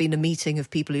 It has been a meeting of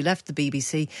people who left the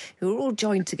BBC who are all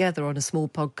joined together on a small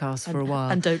podcast for a while.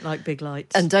 And don't like big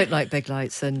lights. And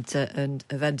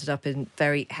have ended up in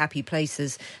very happy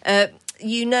places.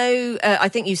 You know, I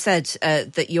think you said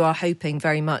that you are hoping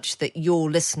very much that your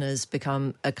listeners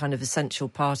become a kind of essential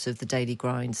part of the daily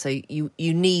grind. So you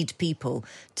need people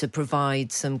to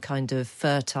provide some kind of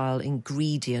fertile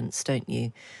ingredients, don't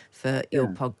you, for your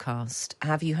podcast?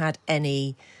 Have you had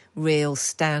any real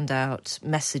standout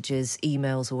messages,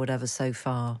 emails or whatever so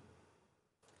far?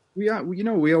 We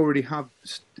already have.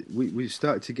 We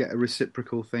started to get a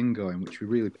reciprocal thing going, which we're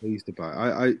really pleased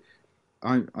about.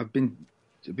 I've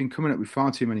been coming up with far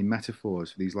too many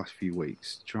metaphors for these last few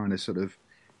weeks, trying to sort of.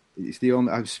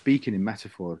 I'm speaking in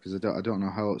metaphor because I don't know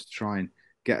how else to try and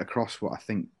get across what I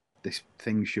think this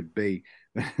thing should be.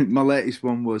 My latest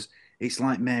one was, it's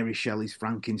like Mary Shelley's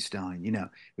Frankenstein. You know,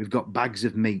 we've got bags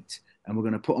of meat and we're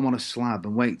going to put them on a slab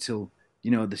and wait till, you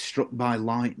know, they're struck by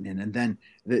lightning, and then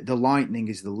the lightning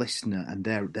is the listener and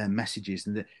their messages,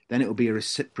 and then it'll be a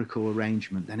reciprocal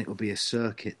arrangement. Then it'll be a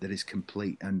circuit that is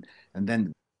complete, and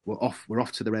then we're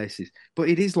off to the races. But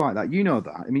it is like that, you know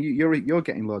that. I mean, you're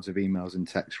getting loads of emails and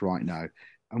texts right now,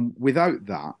 and without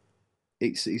that,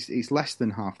 it's less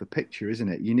than half the picture, isn't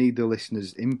it? You need the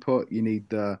listeners' input, you need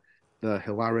the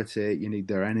hilarity, you need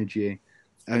their energy,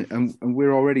 and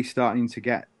we're already starting to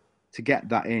get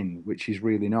that in, which is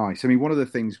really nice. I mean, one of the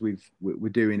things we're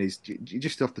doing is,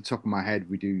 just off the top of my head,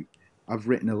 I've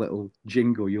written a little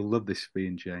jingle. You'll love this, Fee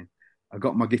and Jane. I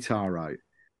got my guitar out,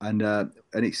 and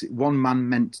it's one man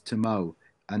meant to mow,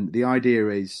 and the idea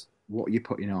is, what are you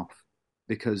putting off?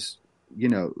 Because, you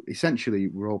know, essentially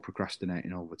we're all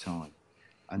procrastinating all the time,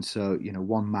 And so,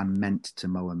 one man meant to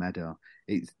mow a meadow.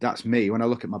 That's me. When I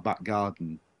look at my back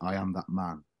garden, I am that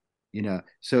man.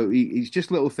 So it's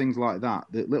just little things like that,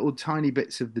 the little tiny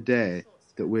bits of the day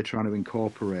that we're trying to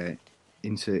incorporate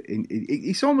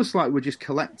it's almost like we're just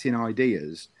collecting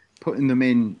ideas, putting them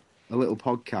in a little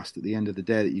podcast at the end of the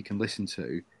day that you can listen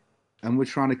to, and we're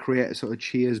trying to create a sort of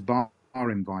Cheers bar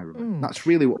environment. That's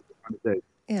really what we're trying to do.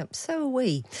 Yeah, so are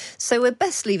we. So we'd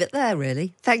best leave it there,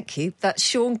 really. Thank you. That's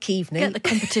Shaun Keaveny. Get the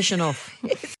competition off.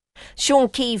 Shaun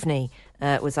Keaveny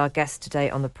was our guest today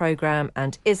on the programme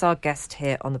and is our guest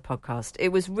here on the podcast. It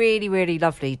was really, really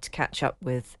lovely to catch up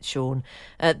with Shaun.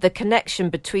 The connection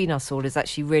between us all is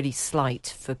actually really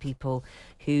slight for people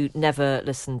who never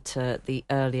listened to the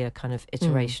earlier kind of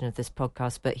iteration of this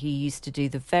podcast, but he used to do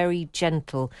the very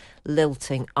gentle,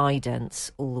 lilting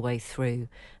idents all the way through.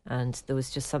 And there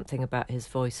was just something about his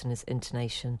voice and his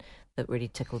intonation that really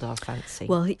tickled our fancy.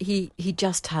 Well, he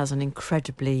just has an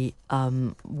incredibly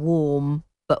warm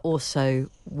but also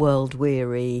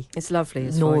world-weary, it's lovely,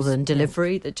 his northern voice.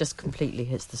 delivery that just completely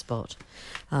hits the spot.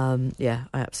 I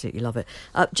absolutely love it.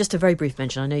 Just a very brief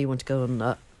mention. I know you want to go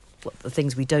on what the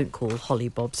things we don't call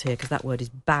hollybobs here, because that word is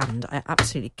banned. I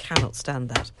absolutely cannot stand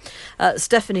that.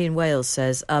 Stephanie in Wales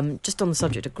says, just on the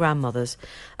subject of grandmothers,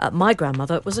 my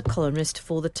grandmother was a columnist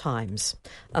for The Times,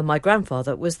 and my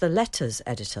grandfather was the letters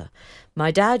editor. My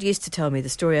dad used to tell me the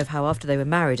story of how after they were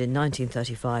married in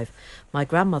 1935, my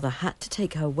grandmother had to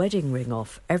take her wedding ring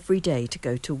off every day to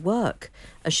go to work,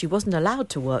 as she wasn't allowed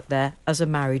to work there as a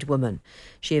married woman.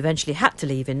 She eventually had to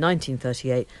leave in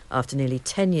 1938 after nearly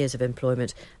 10 years of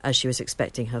employment, as she was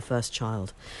expecting her first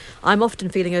child. I'm often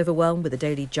feeling overwhelmed with the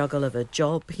daily juggle of a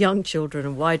job, young children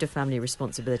and wider family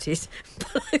responsibilities.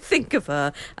 But I think of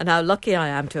her and how lucky I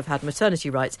am to have had maternity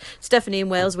rights. Stephanie in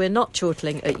Wales, we're not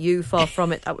chortling at you, far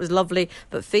from it. That was lovely.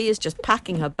 But Fee is just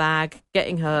packing her bag,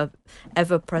 getting her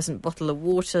ever-present bottle of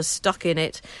water stuck in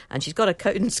it, and she's got a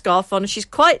coat and scarf on, and she's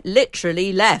quite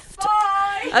literally left.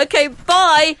 Bye! Okay,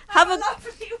 bye! Have a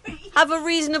lovely week! Have a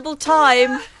reasonable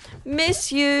time.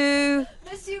 Miss you.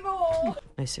 Miss you more.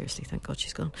 No, seriously, thank God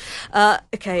she's gone.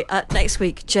 Next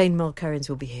week, Jane Mulkerrins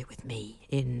will be here with me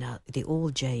in the All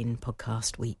Jane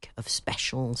podcast week of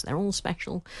specials. They're all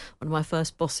special. One of my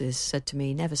first bosses said to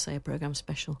me, never say a programme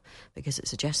special, because it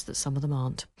suggests that some of them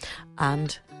aren't.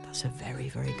 And that's a very,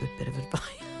 very good bit of advice.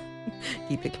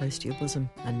 Keep it close to your bosom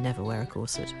and never wear a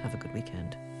corset. Have a good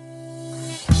weekend.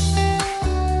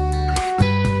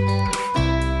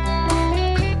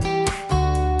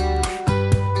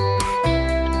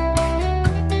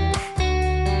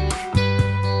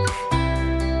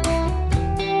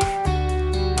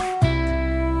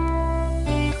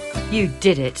 You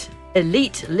did it.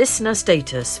 Elite listener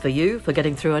status for you for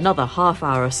getting through another half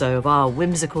hour or so of our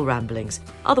whimsical ramblings,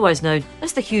 otherwise known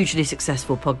as the hugely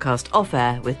successful podcast Off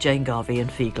Air with Jane Garvey and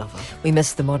Fee Glover. We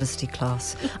missed the modesty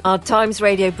class. Our Times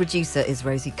Radio producer is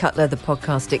Rosie Cutler, the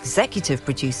podcast executive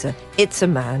producer. It's a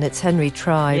man, it's Henry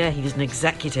Tribe. Yeah, he's an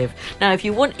executive. Now, if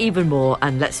you want even more,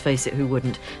 and let's face it, who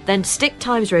wouldn't, then stick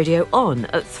Times Radio on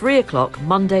at 3 o'clock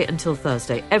Monday until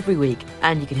Thursday every week,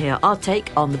 and you can hear our take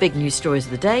on the big news stories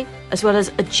of the day, as well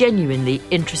as a genuinely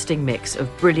interesting mix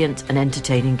of brilliant and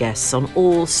entertaining guests on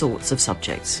all sorts of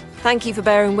subjects. Thank you for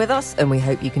bearing with us, and we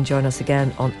hope you can join us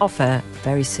again on Off Air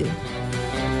very soon.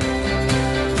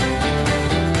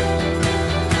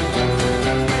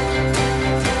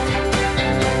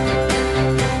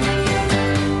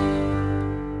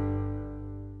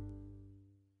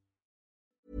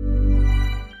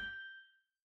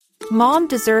 Mom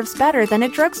deserves better than a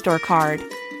drugstore card.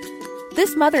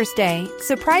 This Mother's Day,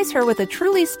 surprise her with a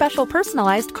truly special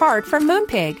personalized card from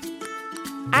Moonpig.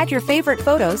 Add your favorite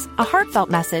photos, a heartfelt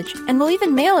message, and we'll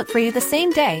even mail it for you the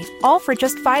same day, all for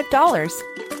just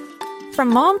 $5. From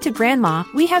mom to grandma,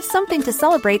 we have something to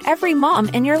celebrate every mom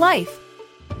in your life.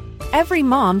 Every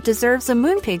mom deserves a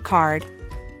Moonpig card.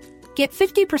 Get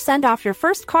 50% off your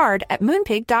first card at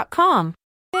moonpig.com.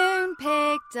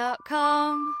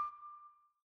 Moonpig.com.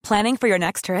 Planning for your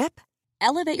next trip?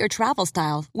 Elevate your travel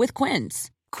style with Quince.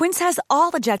 Quince has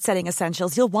all the jet-setting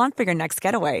essentials you'll want for your next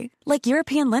getaway, like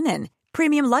European linen,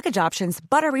 premium luggage options,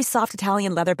 buttery soft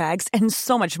Italian leather bags, and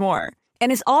so much more.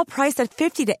 And is all priced at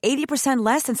 50 to 80%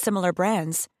 less than similar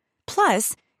brands.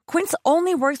 Plus, Quince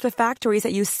only works with factories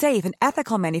that use safe and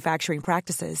ethical manufacturing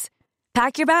practices.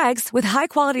 Pack your bags with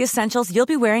high-quality essentials you'll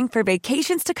be wearing for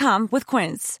vacations to come with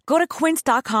Quince. Go to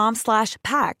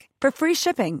quince.com/pack for free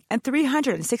shipping and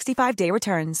 365-day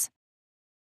returns.